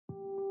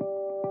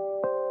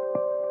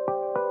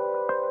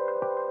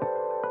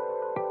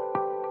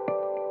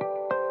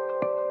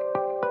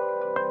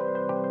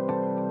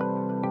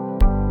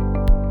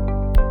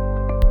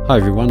Hi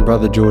everyone,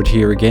 Brother George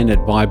here again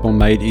at Bible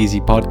Made Easy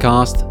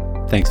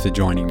Podcast. Thanks for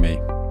joining me.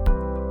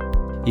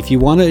 If you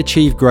want to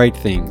achieve great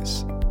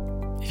things,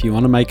 if you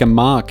want to make a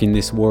mark in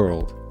this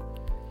world,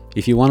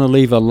 if you want to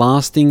leave a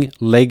lasting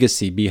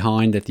legacy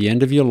behind at the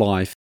end of your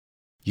life,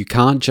 you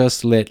can't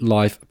just let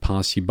life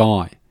pass you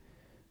by.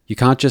 You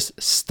can't just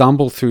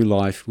stumble through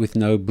life with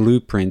no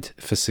blueprint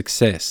for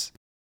success.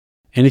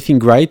 Anything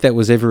great that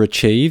was ever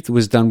achieved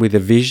was done with a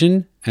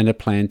vision and a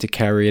plan to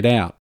carry it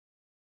out.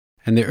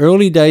 And the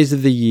early days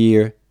of the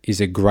year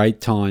is a great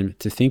time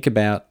to think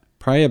about,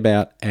 pray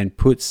about, and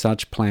put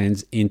such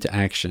plans into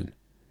action.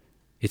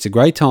 It's a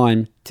great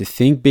time to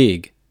think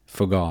big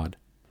for God.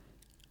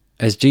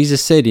 As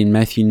Jesus said in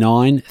Matthew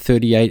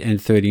 9:38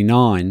 and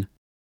 39,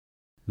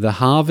 "The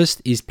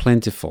harvest is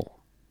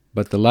plentiful,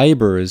 but the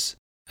laborers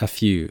are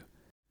few.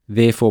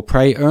 Therefore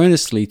pray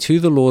earnestly to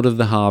the Lord of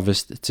the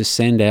harvest to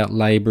send out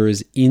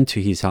laborers into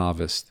his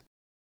harvest."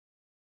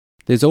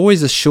 There's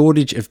always a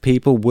shortage of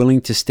people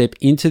willing to step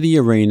into the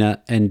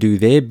arena and do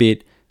their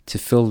bit to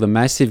fill the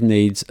massive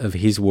needs of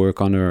his work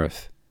on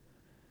earth.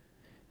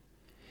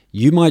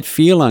 You might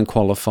feel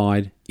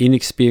unqualified,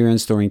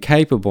 inexperienced, or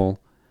incapable,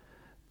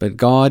 but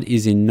God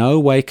is in no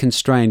way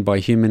constrained by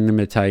human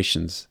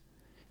limitations.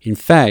 In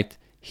fact,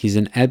 he's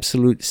an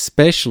absolute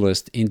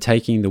specialist in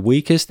taking the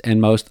weakest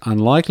and most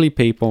unlikely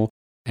people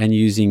and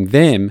using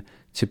them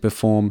to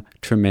perform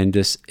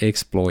tremendous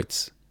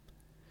exploits.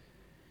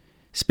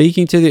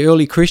 Speaking to the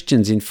early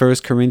Christians in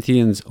 1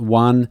 Corinthians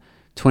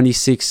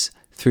 1:26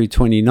 through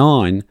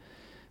 29,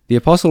 the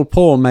Apostle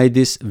Paul made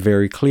this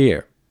very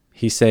clear.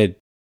 He said,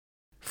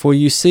 "For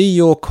you see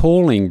your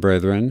calling,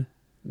 brethren,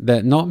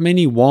 that not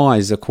many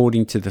wise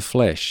according to the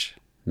flesh,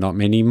 not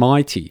many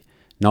mighty,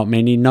 not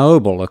many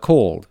noble are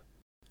called.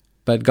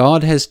 But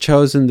God has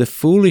chosen the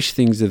foolish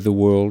things of the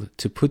world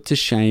to put to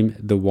shame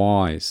the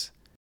wise.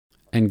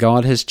 And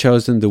God has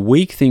chosen the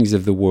weak things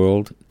of the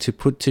world to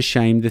put to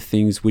shame the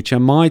things which are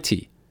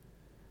mighty.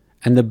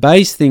 And the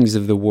base things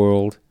of the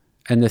world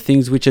and the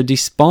things which are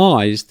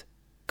despised,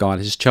 God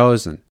has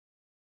chosen."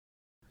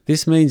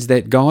 This means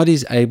that God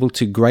is able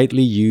to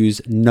greatly use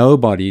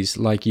nobodies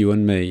like you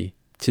and me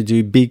to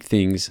do big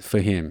things for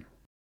him.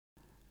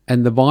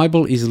 And the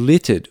Bible is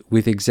littered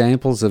with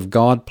examples of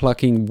God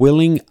plucking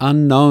willing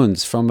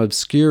unknowns from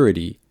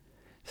obscurity,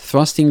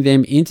 thrusting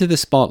them into the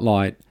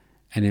spotlight,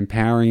 and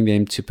empowering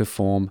them to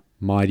perform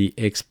mighty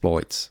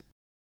exploits.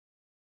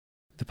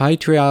 The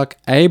patriarch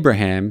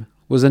Abraham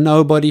was a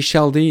nobody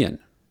Chaldean,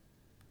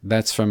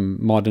 that's from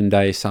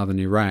modern-day southern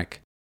Iraq,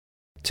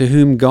 to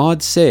whom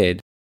God said,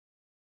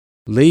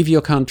 "Leave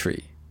your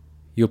country,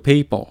 your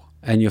people,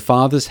 and your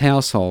father's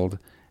household,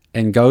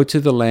 and go to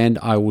the land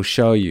I will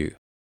show you.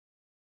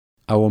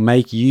 I will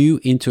make you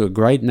into a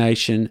great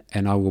nation,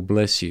 and I will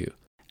bless you.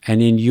 And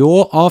in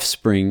your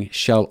offspring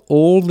shall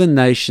all the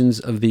nations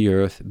of the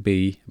earth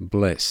be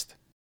blessed."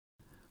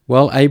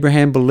 Well,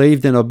 Abraham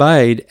believed and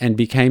obeyed and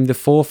became the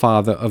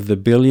forefather of the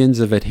billions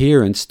of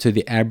adherents to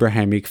the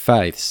Abrahamic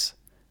faiths,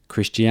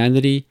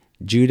 Christianity,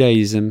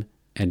 Judaism,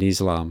 and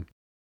Islam.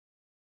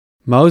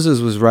 Moses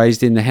was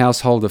raised in the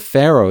household of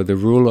Pharaoh, the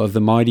ruler of the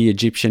mighty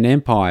Egyptian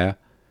empire,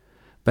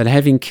 but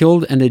having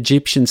killed an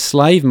Egyptian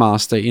slave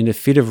master in a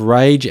fit of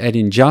rage at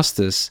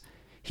injustice,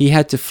 he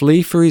had to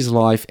flee for his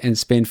life and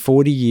spend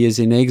 40 years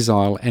in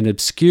exile and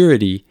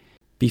obscurity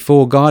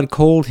before God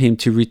called him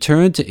to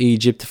return to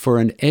Egypt for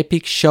an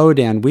epic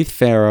showdown with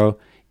Pharaoh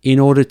in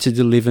order to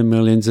deliver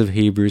millions of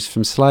Hebrews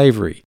from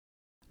slavery.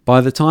 By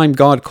the time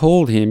God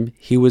called him,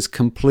 he was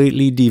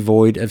completely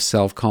devoid of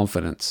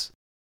self-confidence.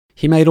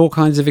 He made all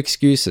kinds of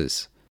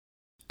excuses.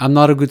 "I'm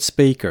not a good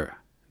speaker.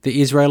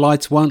 The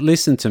Israelites won't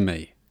listen to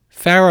me.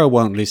 Pharaoh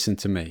won't listen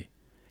to me.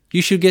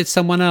 You should get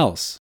someone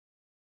else."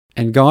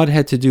 And God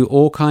had to do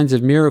all kinds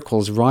of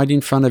miracles right in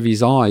front of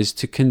his eyes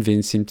to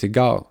convince him to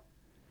go.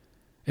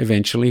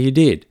 Eventually he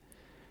did,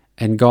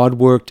 and God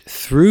worked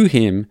through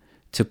him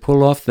to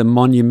pull off the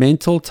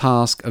monumental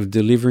task of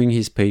delivering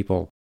his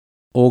people,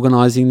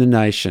 organizing the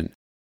nation,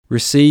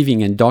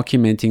 receiving and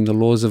documenting the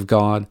laws of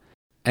God,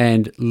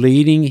 and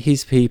leading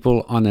his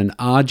people on an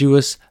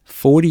arduous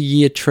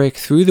 40-year trek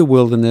through the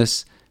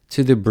wilderness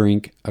to the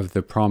brink of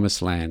the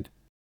Promised Land.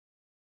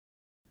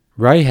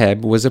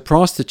 Rahab was a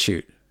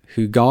prostitute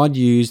who God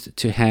used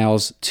to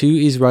house 2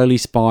 Israeli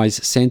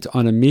spies sent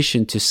on a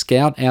mission to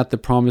scout out the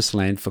Promised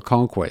Land for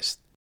conquest.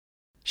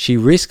 She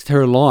risked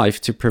her life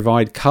to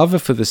provide cover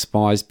for the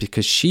spies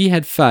because she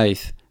had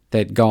faith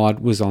that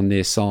God was on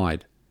their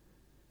side.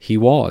 He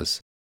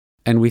was,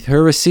 and with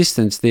her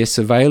assistance their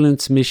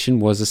surveillance mission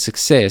was a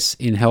success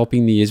in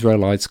helping the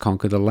Israelites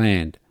conquer the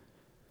land.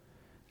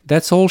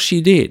 That's all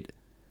she did,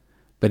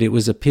 but it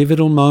was a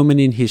pivotal moment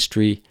in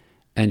history,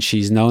 and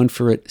she's known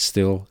for it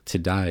still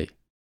today.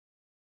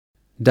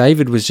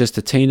 David was just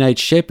a teenage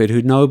shepherd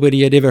who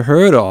nobody had ever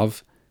heard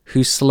of,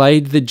 who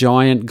slayed the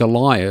giant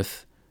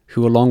Goliath,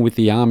 who along with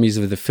the armies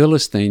of the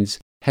Philistines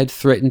had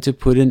threatened to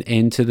put an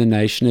end to the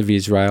nation of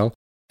Israel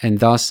and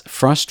thus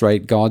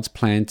frustrate God's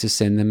plan to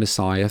send the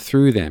Messiah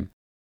through them.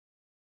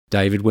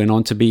 David went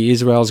on to be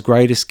Israel's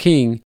greatest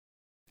king,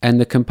 and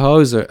the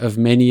composer of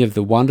many of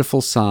the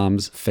wonderful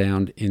psalms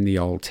found in the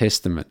Old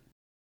Testament.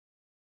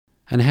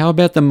 And how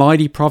about the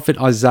mighty prophet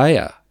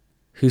Isaiah,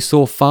 who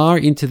saw far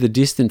into the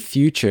distant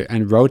future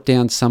and wrote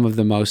down some of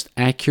the most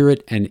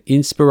accurate and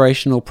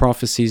inspirational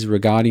prophecies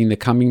regarding the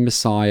coming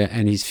Messiah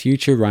and his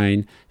future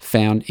reign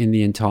found in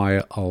the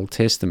entire Old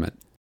Testament.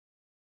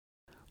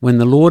 When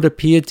the Lord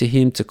appeared to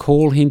him to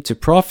call him to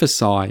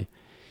prophesy,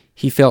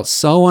 he felt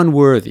so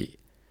unworthy,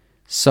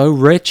 so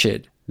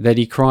wretched, that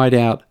he cried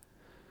out,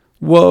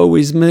 "Woe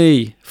is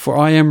me, for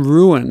I am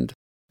ruined,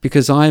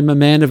 because I am a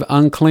man of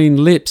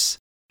unclean lips,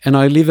 and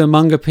I live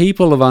among a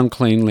people of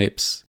unclean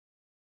lips."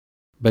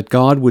 But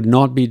God would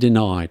not be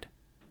denied.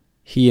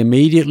 He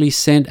immediately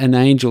sent an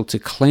angel to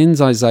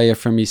cleanse Isaiah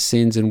from his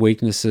sins and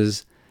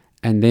weaknesses,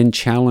 and then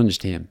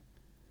challenged him.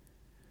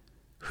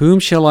 "Whom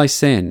shall I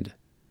send?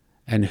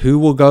 And who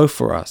will go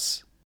for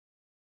us?"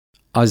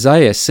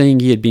 Isaiah, seeing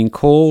he had been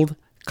called,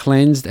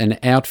 cleansed, and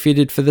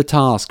outfitted for the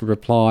task,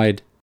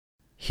 replied,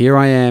 "Here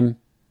I am,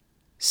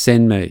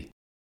 send me."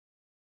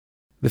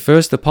 The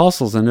first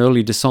apostles and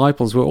early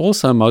disciples were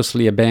also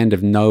mostly a band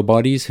of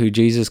nobodies who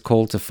Jesus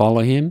called to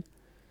follow him.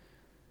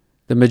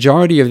 The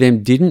majority of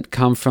them didn't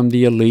come from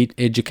the elite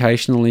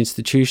educational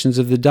institutions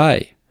of the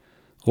day,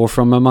 or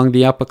from among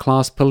the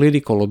upper-class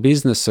political or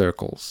business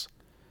circles.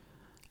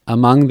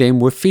 Among them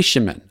were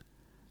fishermen,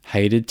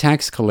 hated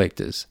tax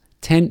collectors,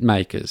 tent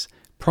makers,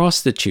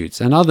 prostitutes,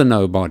 and other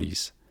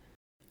nobodies.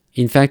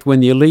 In fact, when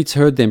the elites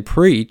heard them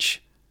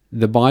preach,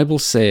 the Bible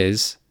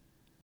says,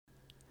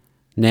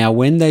 "Now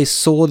when they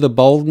saw the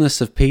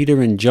boldness of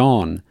Peter and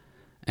John,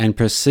 and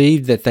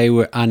perceived that they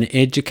were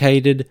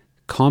uneducated,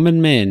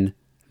 common men,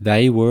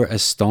 they were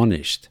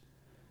astonished,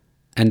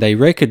 and they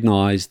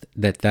recognized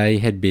that they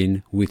had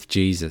been with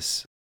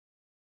Jesus."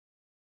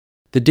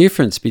 The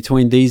difference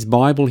between these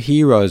Bible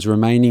heroes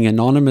remaining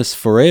anonymous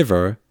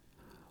forever,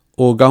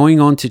 or going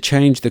on to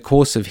change the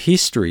course of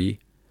history,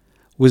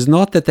 was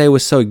not that they were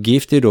so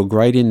gifted or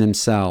great in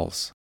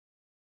themselves.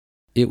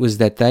 It was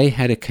that they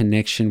had a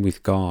connection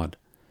with God,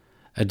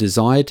 a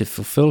desire to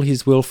fulfill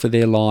His will for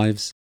their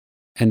lives,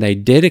 and they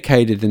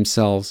dedicated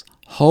themselves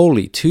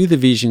wholly to the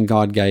vision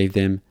God gave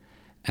them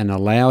and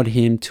allowed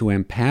Him to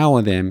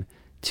empower them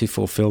to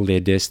fulfill their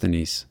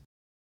destinies.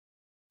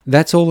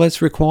 That's all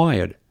that's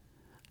required,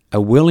 a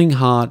willing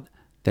heart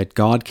that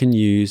God can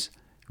use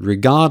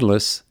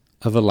regardless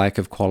of a lack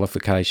of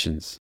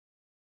qualifications.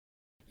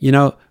 You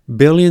know,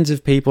 billions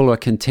of people are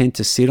content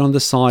to sit on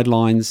the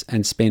sidelines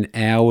and spend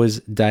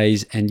hours,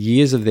 days, and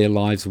years of their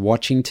lives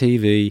watching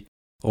TV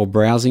or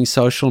browsing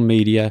social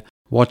media,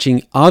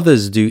 watching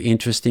others do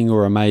interesting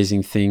or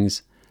amazing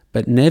things,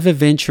 but never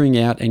venturing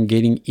out and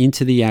getting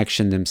into the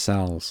action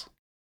themselves.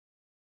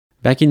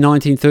 Back in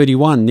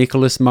 1931,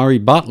 Nicholas Murray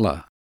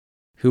Butler,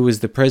 who was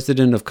the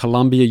president of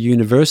Columbia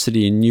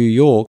University in New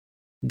York,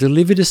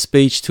 delivered a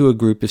speech to a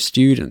group of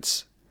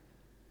students.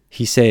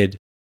 He said,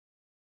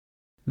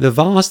 "The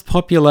vast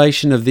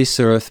population of this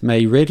earth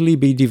may readily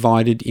be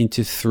divided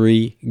into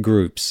 3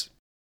 groups.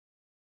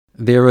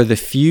 There are the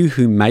few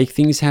who make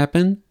things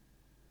happen,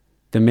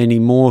 the many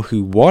more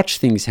who watch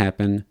things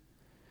happen,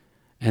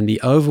 and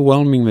the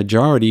overwhelming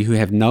majority who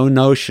have no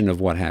notion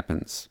of what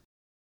happens.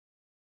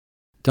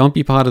 Don't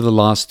be part of the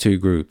last 2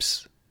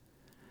 groups.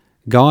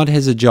 God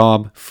has a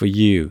job for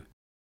you,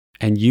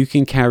 and you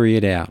can carry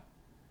it out.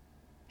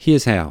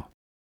 Here's how.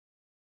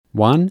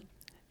 1.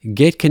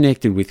 Get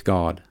connected with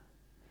God.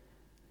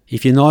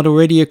 If you're not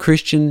already a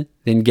Christian,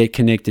 then get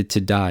connected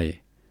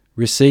today.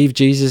 Receive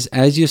Jesus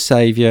as your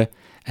Savior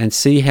and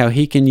see how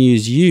He can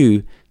use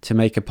you to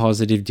make a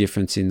positive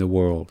difference in the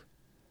world.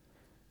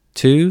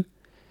 2.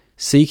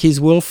 Seek His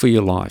will for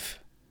your life.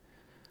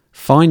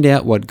 Find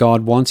out what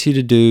God wants you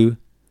to do,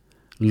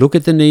 look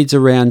at the needs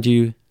around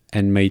you,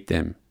 and meet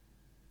them.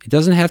 It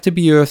doesn't have to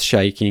be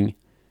earth-shaking.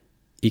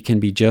 It can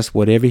be just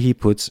whatever He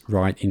puts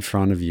right in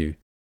front of you.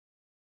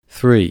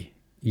 3.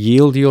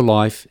 Yield your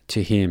life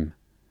to Him.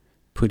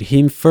 Put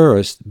Him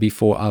first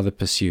before other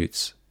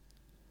pursuits.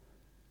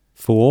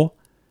 4.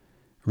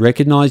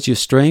 Recognize your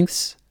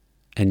strengths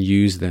and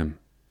use them.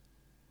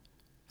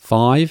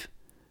 5.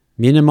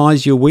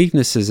 Minimize your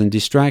weaknesses and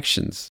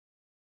distractions.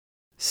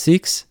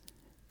 6.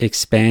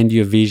 Expand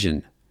your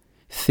vision.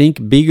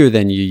 Think bigger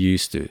than you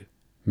used to.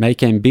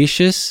 Make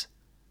ambitious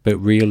but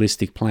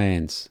realistic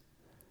plans.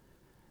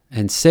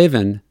 And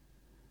 7.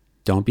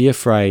 Don't be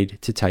afraid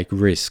to take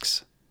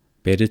risks.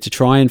 Better to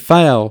try and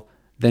fail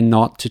than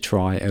not to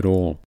try at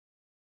all.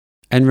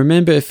 And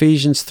remember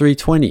Ephesians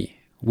 3:20,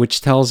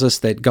 which tells us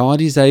that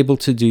God is able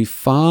to do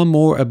far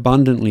more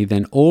abundantly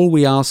than all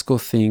we ask or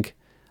think,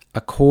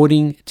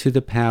 according to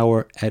the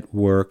power at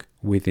work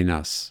within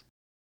us.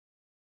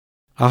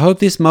 I hope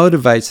this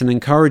motivates and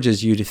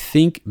encourages you to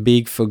think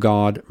big for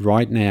God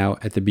right now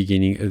at the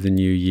beginning of the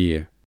new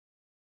year.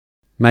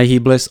 May He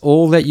bless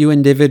all that you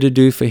endeavor to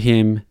do for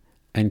Him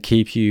and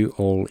keep you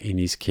all in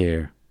His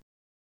care.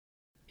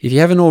 If you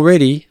haven't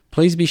already,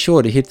 please be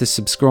sure to hit the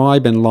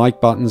subscribe and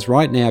like buttons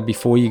right now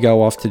before you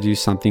go off to do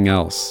something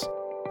else.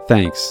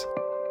 Thanks.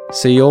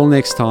 See you all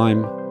next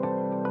time.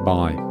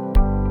 Bye.